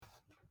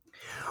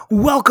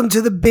Welcome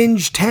to the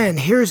Binge 10.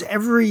 Here's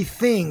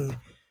everything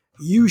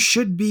you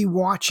should be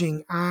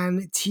watching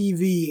on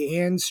TV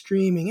and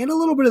streaming, and a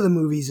little bit of the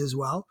movies as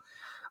well.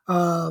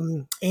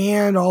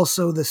 And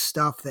also the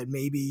stuff that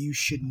maybe you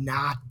should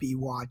not be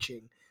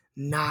watching,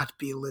 not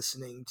be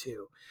listening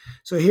to.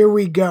 So here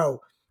we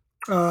go.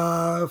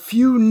 A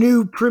few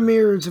new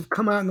premieres have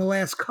come out in the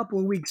last couple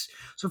of weeks.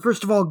 So,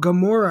 first of all,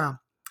 Gomorrah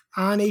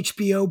on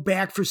HBO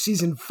back for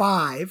season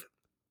 5.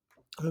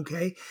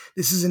 Okay,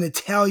 this is an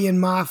Italian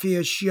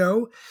mafia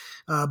show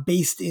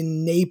based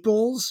in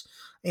Naples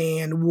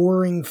and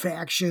warring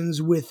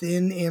factions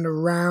within and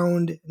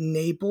around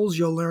Naples.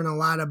 You'll learn a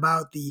lot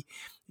about the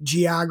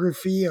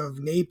geography of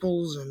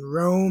Naples and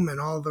Rome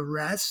and all the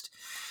rest.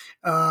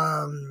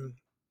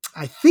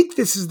 I think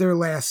this is their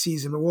last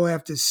season, but we'll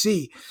have to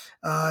see.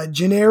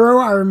 Gennaro,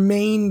 our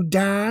main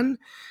Don,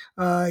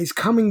 is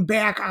coming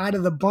back out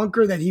of the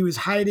bunker that he was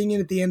hiding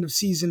in at the end of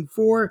season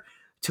 4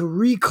 to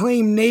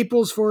reclaim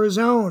Naples for his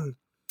own.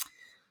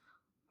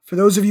 For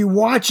those of you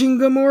watching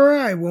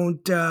Gomorrah, I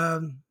won't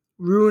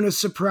ruin a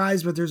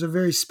surprise, but there's a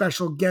very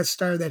special guest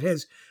star that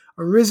has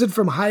arisen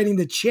from hiding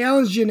to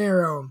challenge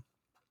Gennaro.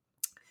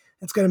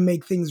 That's going to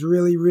make things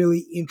really,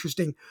 really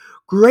interesting.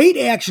 Great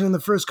action in the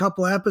first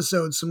couple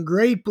episodes. Some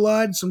great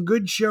blood, some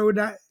good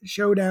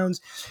showdowns.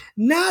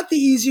 Not the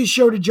easiest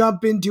show to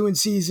jump into in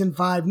season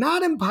 5.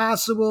 Not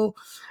impossible,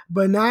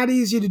 but not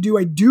easy to do.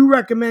 I do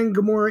recommend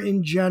Gomorrah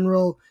in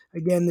general.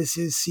 Again, this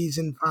is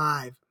season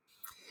 5.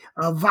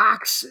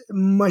 Vox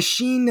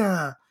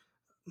Machina,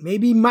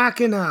 maybe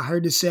Machina,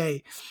 hard to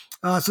say.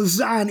 So this is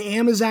on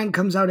Amazon,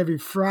 comes out every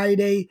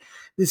Friday.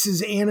 This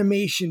is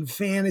animation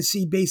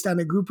fantasy based on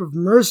a group of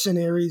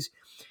mercenaries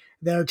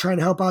that are trying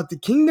to help out the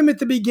kingdom at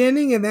the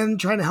beginning and then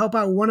trying to help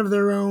out one of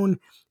their own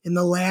in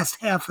the last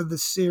half of the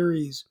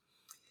series.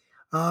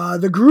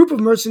 The group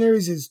of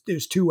mercenaries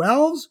there's 2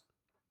 elves,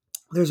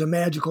 there's a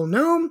magical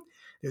gnome,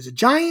 there's a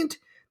giant,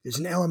 there's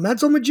an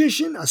elemental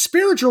magician, a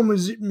spiritual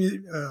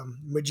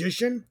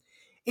magician,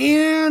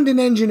 and an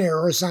engineer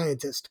or a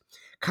scientist.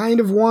 Kind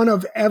of one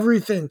of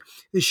everything.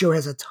 This show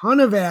has a ton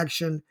of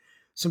action,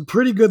 some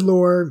pretty good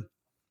lore,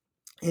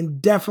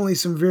 and definitely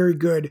some very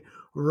good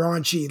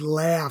raunchy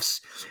laughs.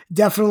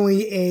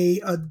 Definitely a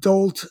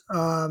adult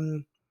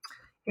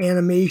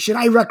animation.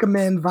 I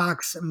recommend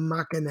Vox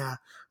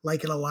Machina.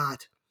 Like it a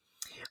lot.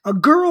 A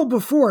Girl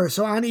Before,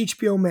 so on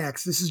HBO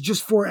Max. This is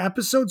just 4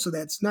 episodes, so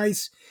that's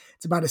nice.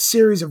 It's about a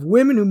series of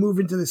women who move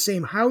into the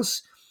same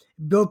house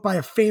built by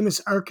a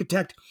famous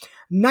architect.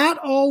 Not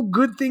all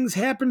good things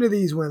happen to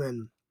these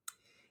women,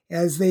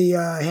 as they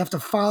have to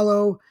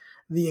follow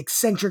the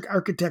eccentric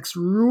architect's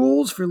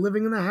rules for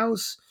living in the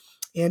house,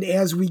 and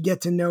as we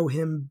get to know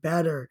him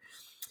better.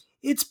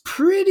 It's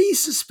pretty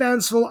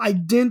suspenseful. I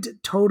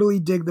didn't totally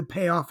dig the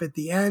payoff at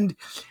the end.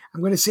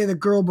 I'm going to say The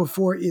Girl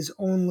Before is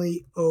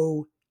only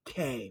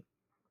okay.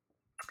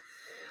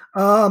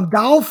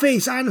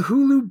 Dollface on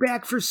Hulu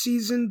back for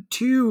season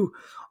 2.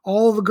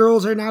 All the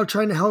girls are now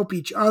trying to help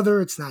each other.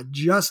 It's not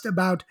just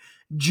about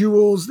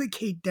Jules, the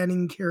Kate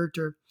Denning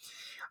character.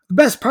 The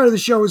best part of the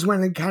show is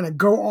when they kind of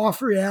go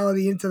off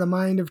reality into the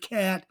mind of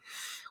Kat,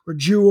 or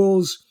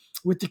Jules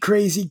with the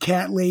crazy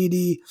cat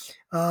lady,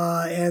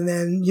 and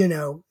then,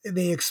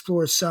 they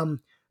explore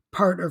some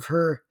part of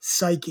her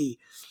psyche.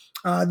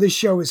 This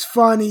show is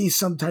funny,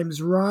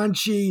 sometimes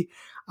raunchy.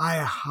 I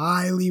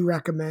highly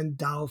recommend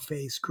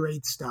Dollface.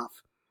 Great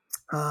stuff.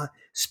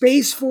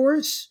 Space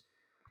Force,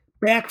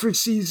 back for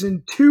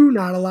season 2.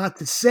 Not a lot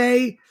to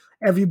say.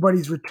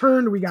 Everybody's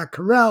returned. We got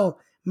Carell,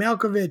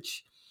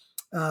 Malkovich,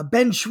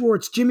 Ben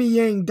Schwartz, Jimmy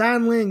Yang,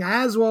 Don Ling,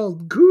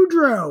 Oswald,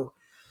 Goudreau,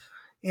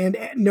 and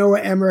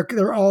Noah Emmerich.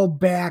 They're all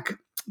back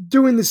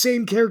doing the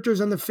same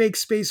characters on the fake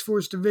Space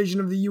Force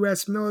division of the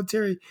U.S.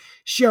 military.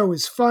 Show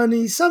is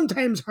funny,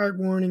 sometimes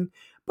heartwarming,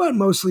 but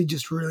mostly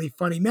just really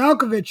funny.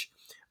 Malkovich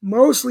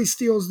mostly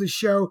steals the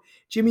show.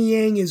 Jimmy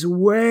Yang is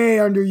way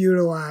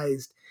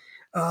underutilized.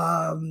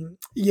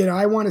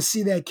 I want to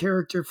see that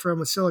character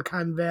from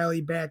Silicon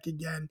Valley back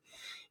again.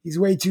 He's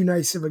way too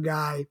nice of a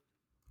guy.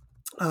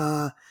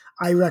 I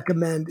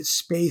recommend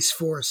Space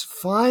Force.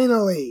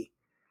 Finally,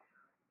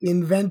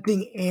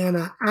 Inventing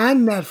Anna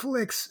on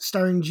Netflix,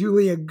 starring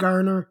Julia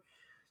Garner.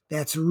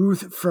 That's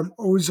Ruth from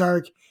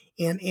Ozark,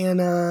 and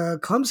Anna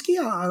Klumsky.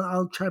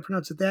 I'll try to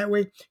pronounce it that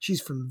way.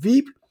 She's from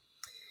Veep.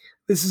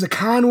 This is a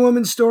con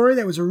woman story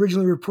that was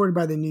originally reported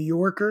by The New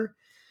Yorker.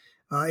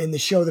 In the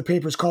show, the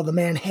paper is called The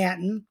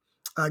Manhattan.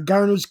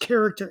 Garner's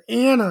character,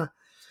 Anna,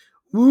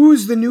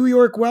 woos the New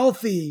York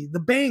wealthy, the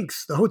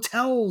banks, the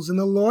hotels, and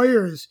the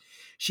lawyers.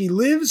 She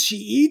lives, she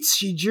eats,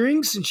 she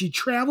drinks, and she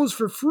travels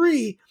for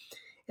free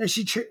as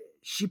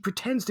she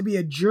pretends to be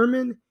a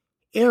German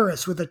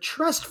heiress with a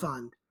trust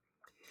fund.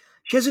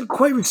 She hasn't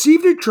quite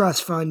received her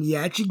trust fund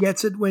yet. She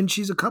gets it when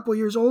she's a couple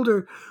years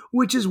older,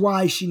 which is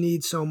why she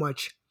needs so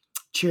much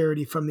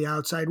charity from the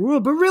outside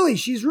world. But really,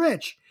 she's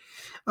rich.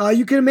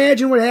 You can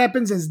imagine what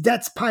happens as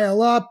debts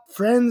pile up.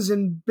 Friends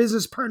and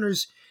business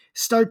partners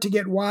start to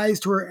get wise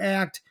to her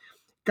act.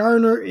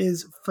 Garner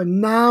is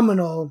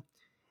phenomenal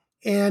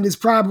and is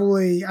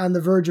probably on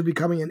the verge of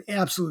becoming an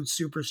absolute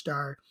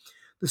superstar.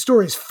 The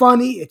story is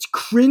funny, it's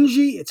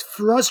cringy, it's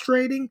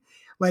frustrating,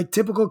 like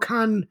typical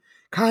con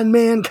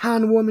man,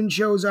 con woman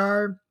shows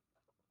are.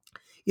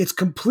 It's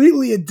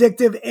completely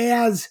addictive,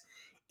 as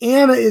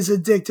Anna is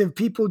addictive.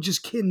 People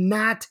just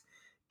cannot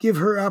give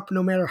her up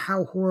no matter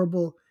how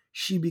horrible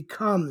she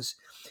becomes.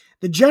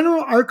 The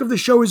general arc of the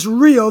show is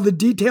real. The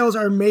details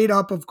are made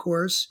up, of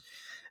course.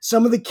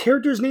 Some of the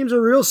characters' names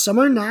are real, some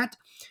are not.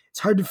 It's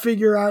hard to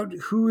figure out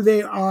who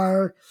they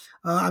are.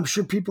 I'm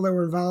sure people that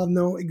were involved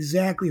know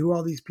exactly who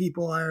all these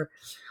people are.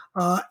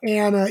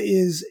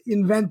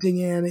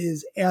 Inventing Anna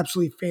is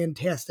absolutely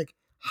fantastic.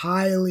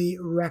 Highly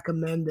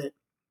recommend it.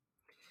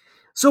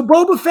 So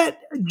Boba Fett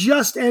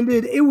just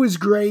ended. It was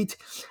great.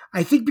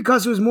 I think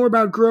because it was more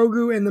about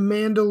Grogu and the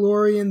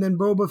Mandalorian than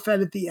Boba Fett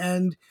at the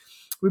end,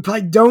 we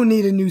probably don't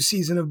need a new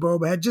season of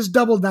Boba Fett. Just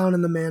double down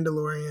on the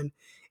Mandalorian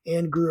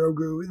and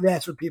Grogu.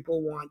 That's what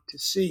people want to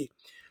see.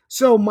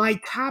 So my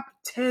top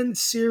 10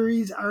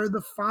 series are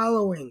the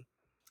following.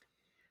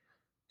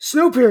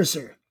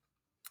 Snowpiercer.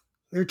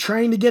 They're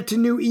trying to get to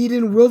New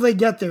Eden. Will they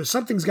get there?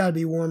 Something's got to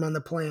be warm on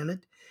the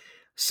planet.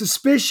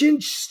 Suspicion,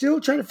 still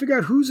trying to figure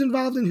out who's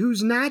involved and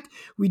who's not.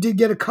 We did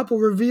get a couple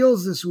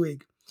reveals this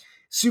week.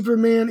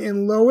 Superman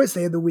and Lois,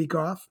 they had the week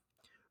off.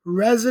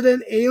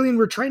 Resident Alien,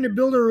 we're trying to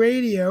build a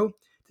radio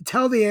to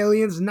tell the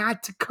aliens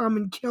not to come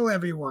and kill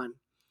everyone.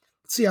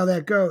 Let's see how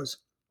that goes.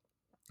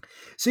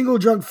 Single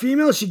drunk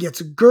female, she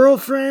gets a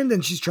girlfriend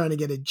and she's trying to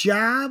get a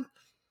job.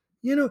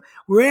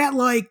 We're at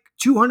like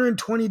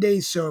 220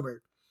 days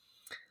sober.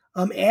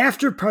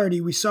 After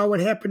party, we saw what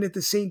happened at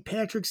the St.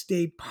 Patrick's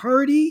Day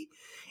party.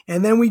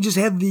 And then we just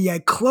had the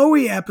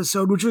Chloe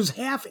episode, which was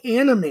half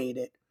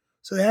animated.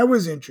 So that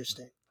was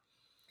interesting.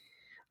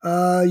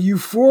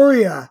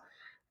 Euphoria.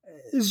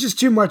 There's just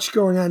too much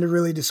going on to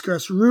really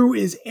discuss. Rue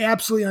is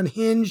absolutely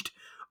unhinged.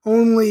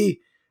 Only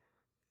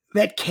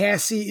that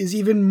Cassie is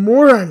even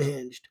more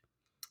unhinged.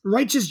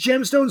 Righteous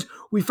Gemstones.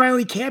 We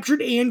finally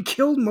captured and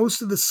killed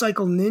most of the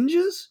Cycle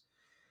Ninjas.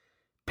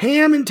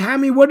 Pam and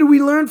Tommy. What did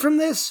we learn from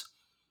this?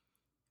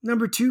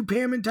 Number 2,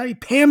 Pam and Tommy.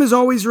 Pam is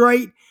always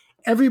right.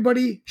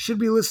 Everybody should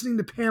be listening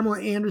to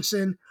Pamela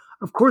Anderson.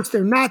 Of course,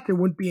 they're not. There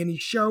wouldn't be any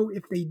show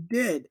if they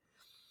did.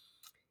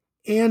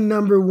 And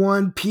number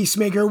 1,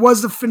 Peacemaker. It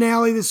was the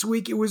finale this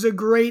week. It was a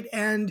great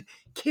end.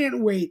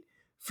 Can't wait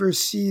for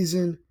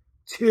season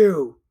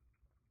 2.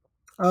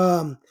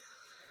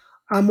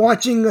 I'm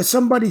watching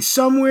Somebody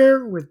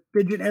Somewhere with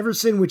Bridget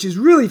Everson, which is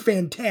really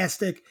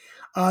fantastic.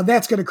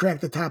 That's going to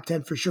crack the top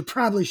 10 for sure.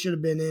 Probably should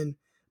have been in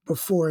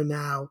before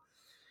now.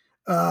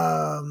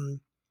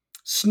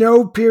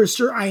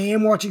 Snowpiercer. I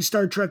am watching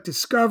Star Trek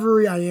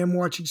Discovery. I am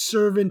watching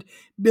Servant.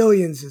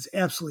 Billions is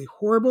absolutely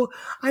horrible.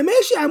 I'm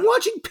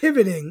watching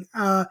Pivoting,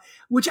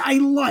 which I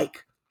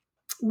like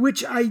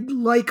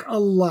a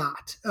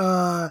lot.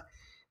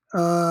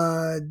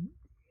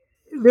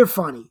 They're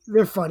funny.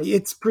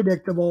 It's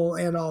predictable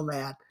and all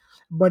that,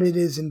 but it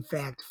is in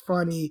fact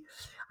funny.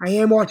 I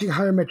am watching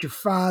How I Met Your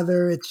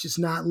Father. It's just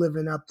not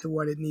living up to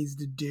what it needs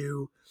to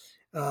do.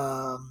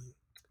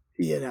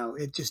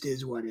 It just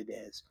is what it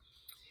is.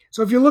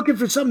 So if you're looking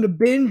for something to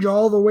binge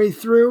all the way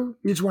through,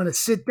 you just want to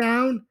sit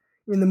down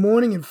in the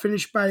morning and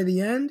finish by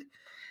the end,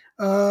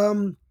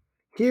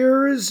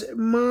 here's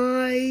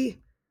my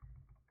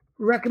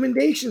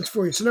recommendations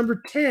for you. So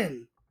number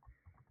 10,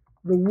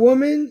 The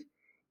Woman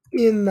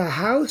in the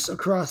House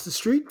Across the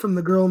Street from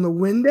the Girl in the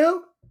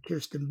Window,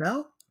 Kristen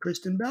Bell.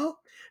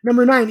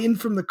 Number 9, In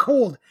From the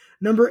Cold.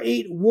 Number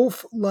 8,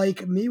 Wolf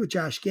Like Me with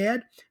Josh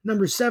Gad.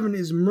 Number 7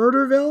 is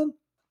Murderville.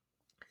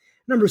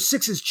 Number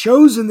 6 is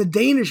Chosen, the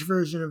Danish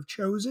version of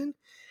Chosen.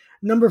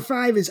 Number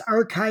 5 is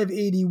Archive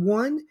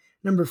 81.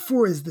 Number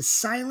 4 is The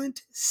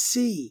Silent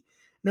Sea.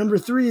 Number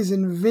 3 is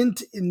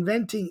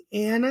Inventing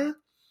Anna.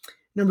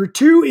 Number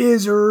 2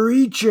 is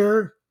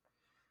Reacher.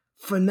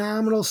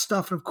 Phenomenal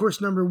stuff. And of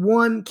course, number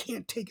 1,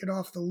 can't take it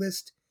off the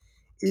list,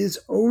 is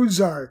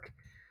Ozark.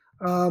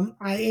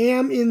 I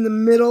am in the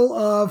middle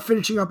of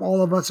finishing up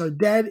All of Us Are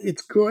Dead.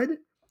 It's good.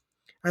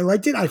 I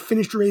liked it. I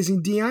finished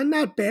Raising Dion.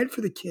 Not bad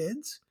for the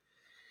kids.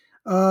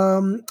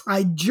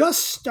 I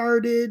just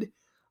started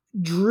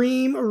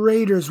Dream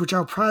Raiders, which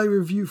I'll probably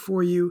review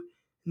for you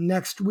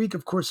next week.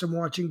 Of course, I'm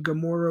watching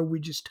Gamora. We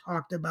just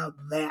talked about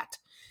that.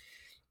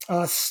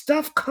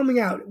 Stuff coming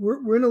out.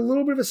 We're in a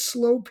little bit of a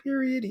slow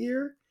period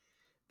here.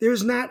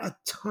 There's not a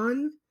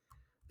ton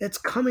that's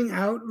coming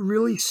out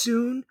really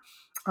soon.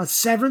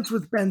 Severance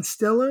with Ben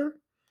Stiller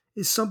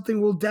is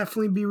something we'll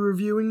definitely be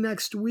reviewing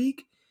next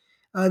week.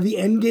 The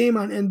Endgame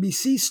on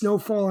NBC,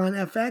 Snowfall on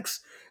FX.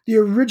 The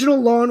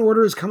original Law and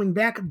Order is coming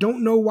back.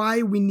 Don't know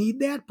why we need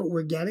that, but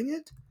we're getting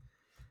it.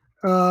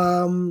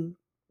 And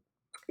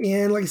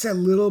like I said, a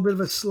little bit of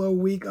a slow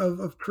week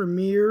of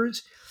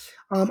premieres.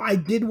 I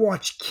did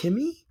watch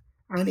Kimmy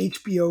on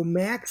HBO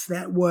Max.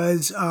 That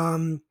was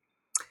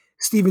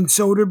Steven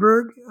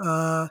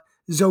Soderbergh,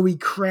 Zoe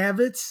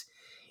Kravitz.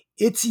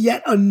 It's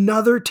yet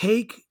another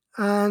take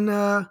on,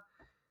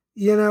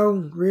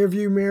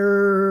 rearview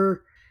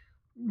mirror,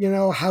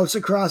 house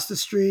across the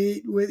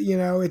street with,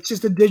 it's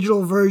just a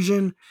digital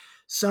version.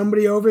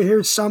 Somebody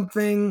overhears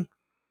something,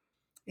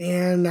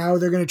 and now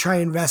they're going to try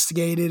and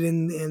investigate it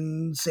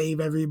and save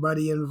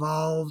everybody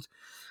involved,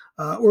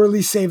 or at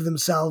least save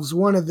themselves.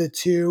 One of the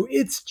two.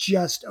 It's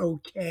just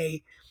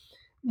okay.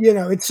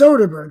 It's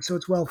Soderbergh, so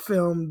it's well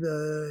filmed,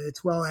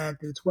 it's well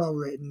acted, it's well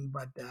written,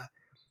 but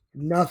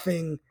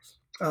nothing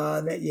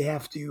that you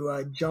have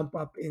to jump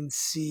up and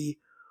see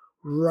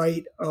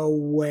right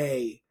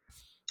away.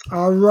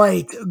 All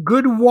right,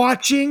 good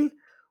watching.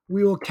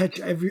 We will catch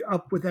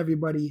up with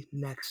everybody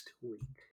next week.